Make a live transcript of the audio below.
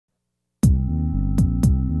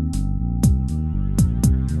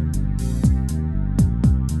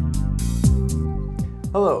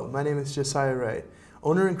Hello, my name is Josiah Rea,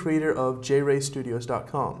 owner and creator of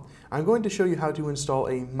jraystudios.com. I'm going to show you how to install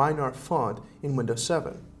a Myanmar font in Windows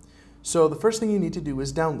 7. So the first thing you need to do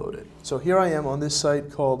is download it. So here I am on this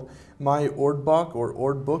site called MyOrdbok or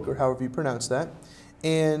OrdBook or however you pronounce that.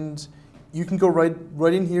 And you can go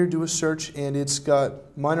right in here, do a search, and it's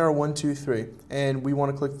got Myanmar 123, and we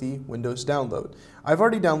want to click the Windows download. I've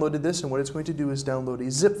already downloaded this, and what it's going to do is download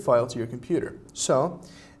a zip file to your computer. So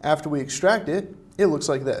after we extract it, it looks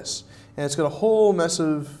like this. And it's got a whole mess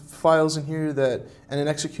of files in here and an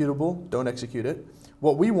executable. Don't execute it.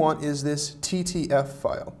 What we want is this TTF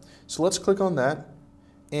file. So let's click on that,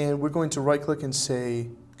 and we're going to right click and say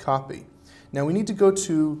copy. Now we need to go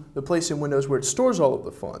to the place in Windows where it stores all of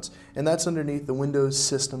the fonts, and that's underneath the Windows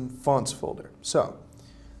System Fonts folder. So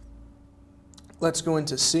let's go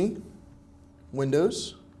into C,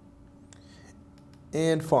 Windows,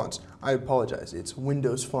 and Fonts. I apologize, it's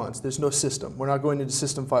Windows Fonts. There's no system. We're not going into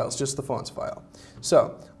system files, just the fonts file.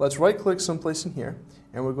 So let's right click someplace in here,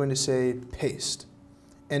 and we're going to say paste.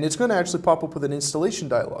 And it's going to actually pop up with an installation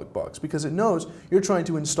dialog box because it knows you're trying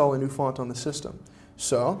to install a new font on the system.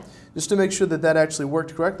 So just to make sure that that actually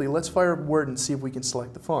worked correctly, let's fire up Word and see if we can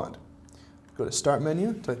select the font. Go to Start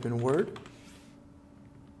menu, type in Word,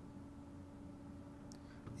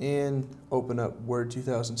 and open up Word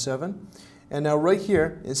 2007. And now right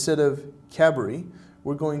here, instead of Cabaret,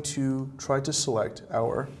 we're going to try to select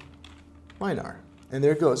our Myanmar. And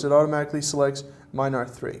there it goes. It automatically selects Myanmar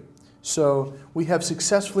 3. So we have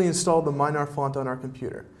successfully installed the Myanmar font on our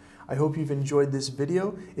computer. I hope you've enjoyed this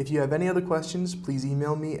video. If you have any other questions, please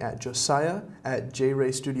email me at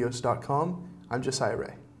josiah@jraystudios.com. I'm Josiah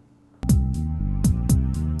Rea.